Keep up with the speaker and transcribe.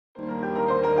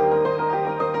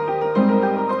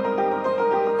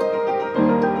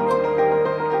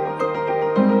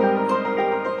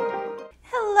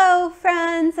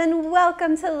and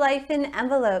welcome to Life in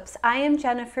Envelopes. I am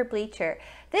Jennifer Bleecher.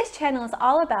 This channel is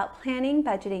all about planning,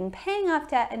 budgeting, paying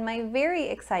off debt, and my very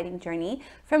exciting journey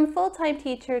from full-time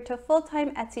teacher to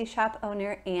full-time Etsy shop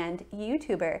owner and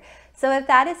YouTuber. So if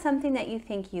that is something that you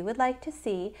think you would like to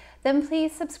see, then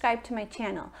please subscribe to my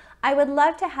channel. I would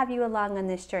love to have you along on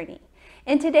this journey.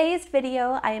 In today's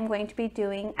video, I'm going to be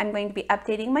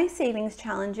updating my savings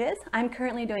challenges. I'm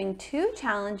currently doing 2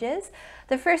 challenges.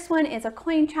 The first one is a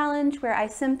coin challenge where I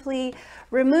simply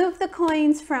remove the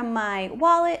coins from my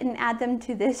wallet and add them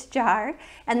to this jar.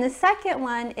 And the second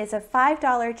one is a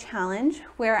 $5 challenge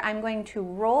where I'm going to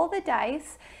roll the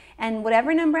dice, and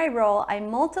whatever number I roll, I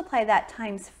multiply that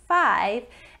times 5,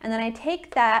 and then I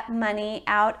take that money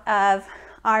out of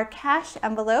our cash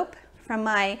envelope from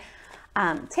my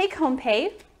take-home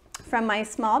pay from my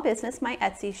small business, my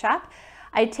Etsy shop.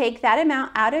 I take that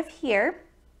amount out of here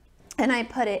and I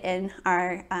put it in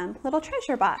our little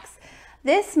treasure box.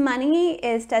 This money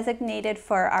is designated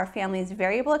for our family's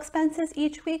variable expenses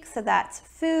each week. So that's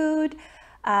food,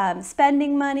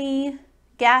 spending money,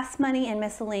 gas money, and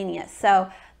miscellaneous. So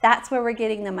that's where we're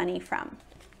getting the money from.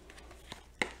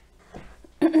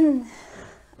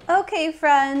 Okay,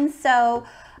 friends, so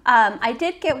I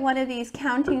did get one of these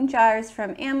counting jars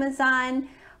from Amazon.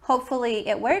 Hopefully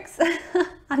it works.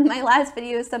 On my last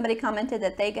video, somebody commented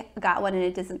that they got one and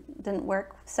it didn't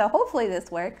work. So hopefully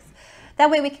this works. That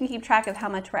way we can keep track of how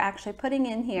much we're actually putting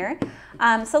in here.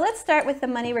 So let's start with the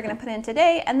money we're going to put in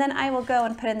today, and then I will go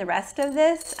and put in the rest of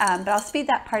this. But I'll speed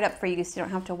that part up for you so you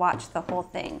don't have to watch the whole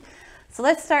thing. So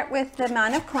let's start with the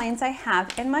amount of coins I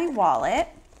have in my wallet.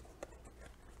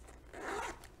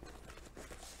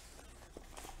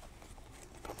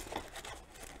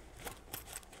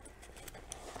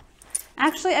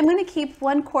 Actually, I'm going to keep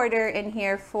 1/4 in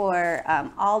here for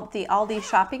the Aldi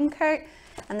shopping cart,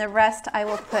 and the rest I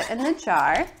will put in the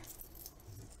jar.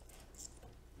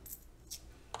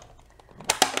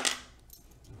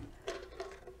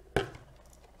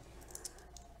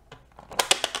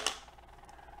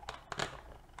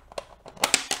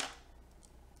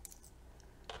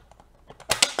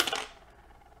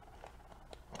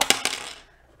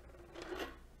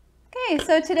 Okay,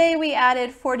 so today we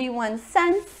added 41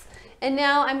 cents. And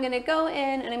now I'm going to go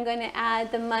in and I'm going to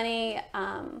add the money,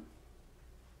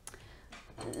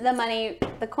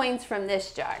 the coins from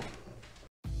this jar.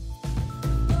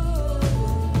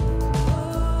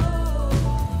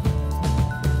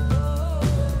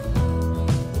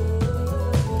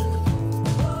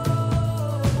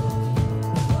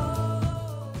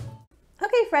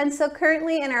 Okay, friends, so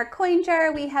currently in our coin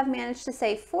jar, we have managed to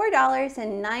save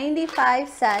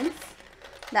 $4.95.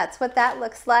 That's what that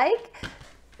looks like.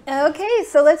 Okay,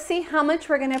 so let's see how much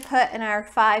we're going to put in our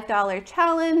 $5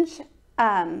 challenge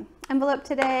envelope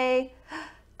today.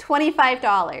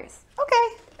 $25. Okay,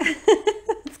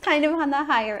 it's kind of on the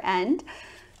higher end.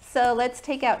 So let's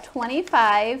take out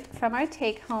 25 from our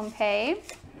take-home pay.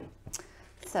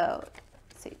 So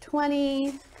let's say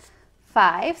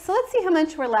 25. So let's see how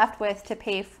much we're left with to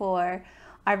pay for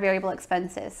our variable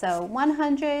expenses. So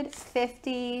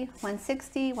 150,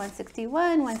 160, 161,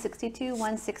 162,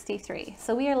 163.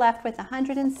 So we are left with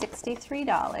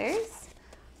 $163.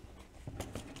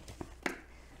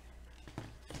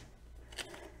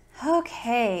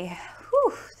 Okay,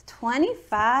 whew,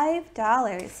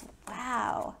 $25.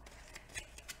 Wow.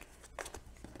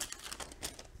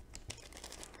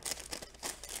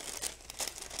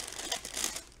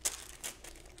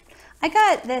 I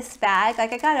got this bag, I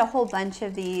got a whole bunch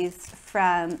of these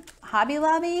from Hobby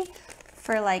Lobby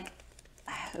for it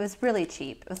was really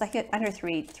cheap. It was like under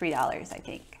 $3, I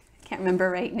think. I can't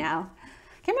remember right now.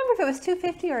 I can't remember if it was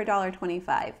 $2.50 or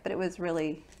 $1.25, but it was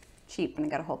really cheap and I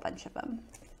got a whole bunch of them.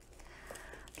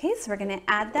 Okay, so we're gonna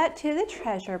add that to the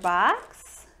treasure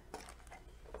box.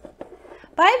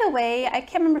 By the way, I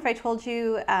can't remember if I told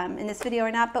you in this video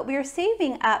or not, but we are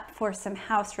saving up for some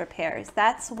house repairs.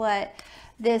 That's why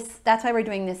we're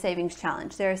doing this savings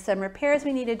challenge. There are some repairs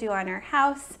we need to do on our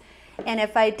house, and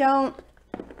if I don't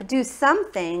do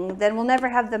something, then we'll never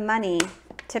have the money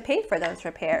to pay for those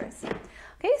repairs.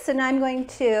 Okay, so now I'm going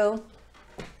to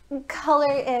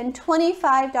color in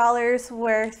 $25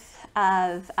 worth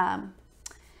of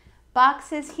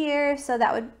boxes here. So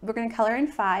we're going to color in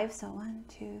 5. So 1,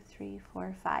 2, 3,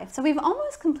 4, 5. So we've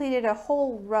almost completed a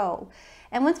whole row.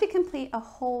 And once we complete a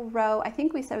whole row, I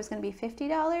think we said it was going to be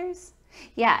 $50.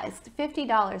 Yeah, it's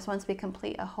 $50 once we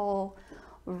complete a whole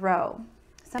row.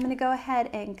 So I'm going to go ahead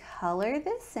and color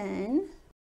this in.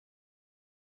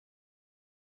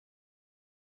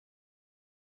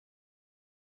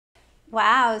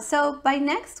 Wow, so by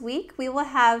next week we will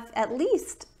have at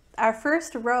least our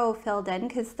first row filled in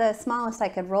because the smallest I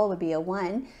could roll would be a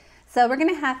 1. So we're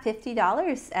gonna have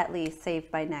 $50 at least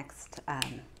saved by next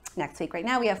week. Right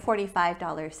now we have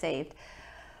 $45 saved.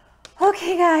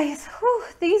 Okay guys, whew,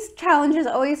 these challenges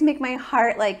always make my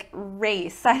heart like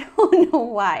race. I don't know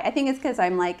why. I think it's because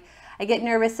I'm like, I get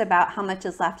nervous about how much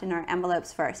is left in our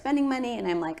envelopes for our spending money, and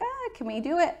I'm like, can we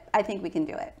do it? I think we can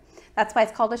do it. That's why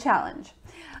it's called a challenge.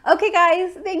 Okay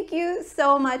guys, thank you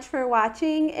so much for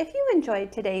watching. If you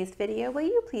enjoyed today's video, will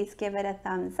you please give it a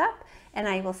thumbs up, and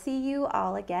I will see you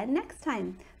all again next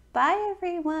time. Bye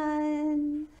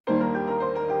everyone.